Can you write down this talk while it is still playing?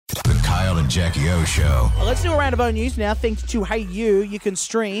Jackie O Show. Well, let's do a round of O News now. Thanks to Hey You can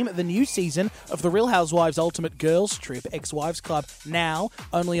stream the new season of The Real Housewives Ultimate Girls Trip Ex-Wives Club now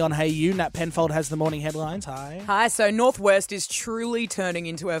only on Hey You. Nat Penfold has the morning headlines. Hi. Hi. So North West is truly turning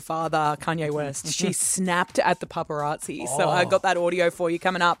into her father, Kanye West. She snapped at the paparazzi. So I got that audio for you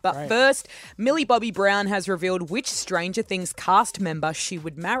coming up. But first, Millie Bobby Brown has revealed which Stranger Things cast member she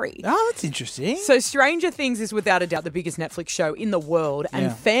would marry. Oh, that's interesting. So Stranger Things is without a doubt the biggest Netflix show in the world,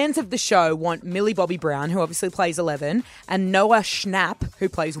 and fans of the show want Millie Bobby Brown, who obviously plays 11, and Noah Schnapp, who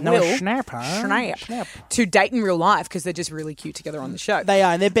plays Will. Schnapp. To date in real life because they're just really cute together on the show. They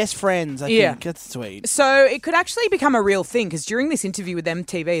are, and they're best friends, I think. That's sweet. So it could actually become a real thing because during this interview with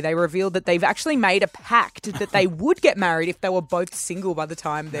MTV, they revealed that they've actually made a pact that they would get married if they were both single by the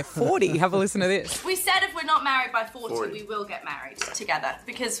time they're 40. Have a listen to this. We said if we're not married by 40, we will get married together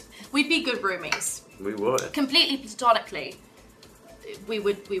because we'd be good roomies. We would. Completely platonically, we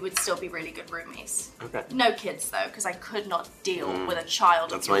would still be really good roomies. Okay. No kids though, because I could not deal with a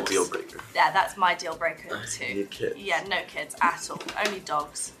child. That's of yours. my deal breaker. Yeah, that's my deal breaker too. You need kids. Yeah, no kids at all. Only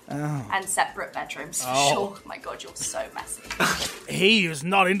dogs. And separate bedrooms for sure. Oh my God, you're so messy. He is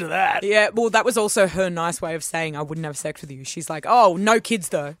not into that. Yeah, well, that was also her nice way of saying I wouldn't have sex with you. She's like, oh, no kids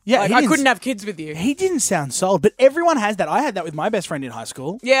though. Yeah, like, I couldn't have kids with you. He didn't sound sold, but everyone has that. I had that with my best friend in high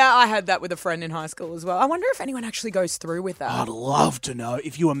school. Yeah, I had that with a friend in high school as well. I wonder if anyone actually goes through with that. I'd love to know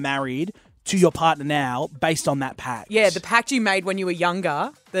if you were married to your partner now based on that pact. Yeah, the pact you made when you were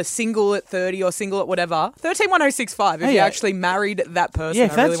younger, the single at 30 or single at whatever. 131065 if you actually married that person. Yeah,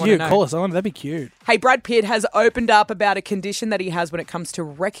 if I really that's want you, to know. call us on. That'd be cute. Hey, Brad Pitt has opened up about a condition that he has when it comes to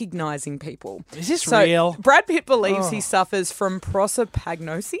recognising people. Is this real? Brad Pitt believes he suffers from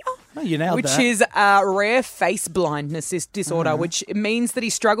prosopagnosia, Oh, you nailed which that. is a rare face blindness disorder, which means that he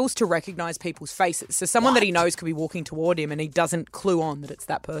struggles to recognise people's faces. So someone that he knows could be walking toward him and he doesn't clue on that it's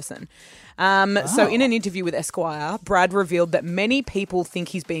that person. So in an interview with Esquire, Brad revealed that many people think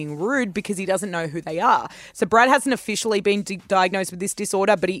he's being rude because he doesn't know who they are. So Brad hasn't officially been diagnosed with this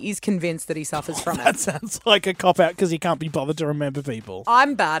disorder, but he is convinced that he suffers from That it. sounds like a cop-out because he can't be bothered to remember people.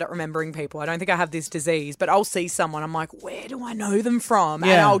 I'm bad at remembering people. I don't think I have this disease, but I'll see someone. I'm like, where do I know them from?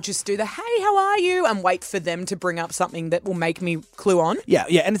 Yeah. And I'll just do the, hey, how are you? And wait for them to bring up something that will make me clue on. Yeah,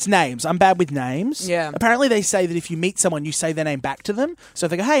 and it's names. I'm bad with names. Yeah. Apparently they say that if you meet someone, you say their name back to them. So if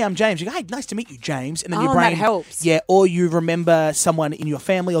they go, hey, I'm James, you go, hey, nice to meet you, James. And then your Oh, brain... that helps. Yeah, or you remember someone in your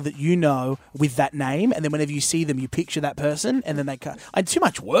family or that you know with that name, and then whenever you see them, you picture that person, and then they can't... Too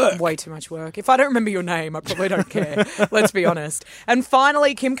much work. Way too much work. If I don't remember your name, I probably don't care. Let's be honest. And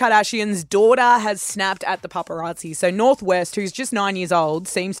finally, Kim Kardashian's daughter has snapped at the paparazzi. So North West, who's just 9 years old,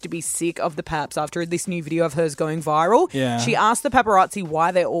 seems to be sick of the paps after this new video of hers going viral. Yeah. She asked the paparazzi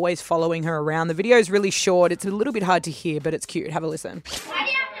why they're always following her around. The video is really short. It's a little bit hard to hear, but it's cute. Have a listen. Why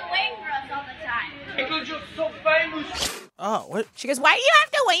do you have to wait for us all the time? Because you're so famous. Oh, what? She goes, why do you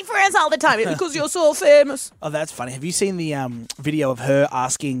have to wait for us all the time? Because you're so famous. Oh, that's funny. Have you seen the video of her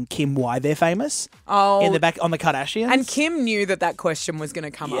asking Kim why they're famous? Oh. In the back on the Kardashians? And Kim knew that question was going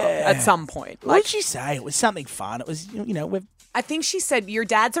to come up at some point. What did she say? It was something fun. It was, we've... I think she said your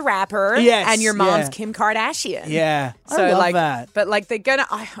dad's a rapper Yes, and your mom's yeah. Kim Kardashian. Yeah. So I love that. But they're gonna.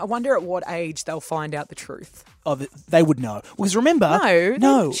 I wonder at what age they'll find out the truth. Oh, they would know. Because remember...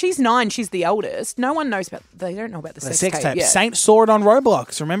 No. She's 9. She's the eldest. No one knows about... They don't know about the sex tape. Yeah. Saint saw it on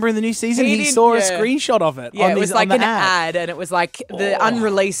Roblox. Remember in the new season? He saw a screenshot of it. Yeah, on it was his, like on an the ad, and it was like the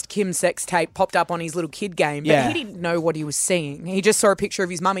unreleased Kim sex tape popped up on his little kid game, but he didn't know what he was seeing. He just saw a picture of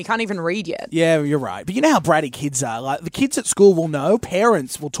his mum. He can't even read yet. Yeah, you're right. But you know how bratty kids are. Like the kids at school will know.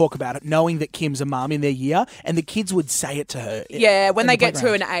 Parents will talk about it, knowing that Kim's a mum in their year, and the kids would say it to her. Yeah, when they get to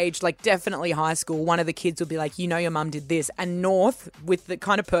playground. an age, like definitely high school, one of the kids will be like, you know your mum did this. And North, with the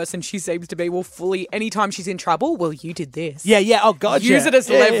kind of person she seems to be, will fully, anytime she's in trouble, well, you did this. Yeah. Oh, God, Use it as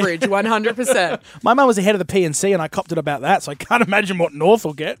leverage, 100%. My mum was the head of the PNC, and I copped it about that, so I can't imagine what North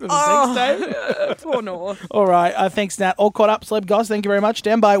will get with a sex tape. Poor North. All right. Thanks, Nat. All caught up, celeb guys. Thank you very much.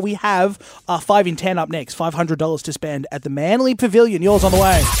 Stand by. We have 5 in 10 up next. $500 to spend at the Manly Pavilion. Yours on the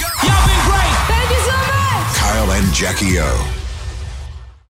way. Kyle and Jackie O.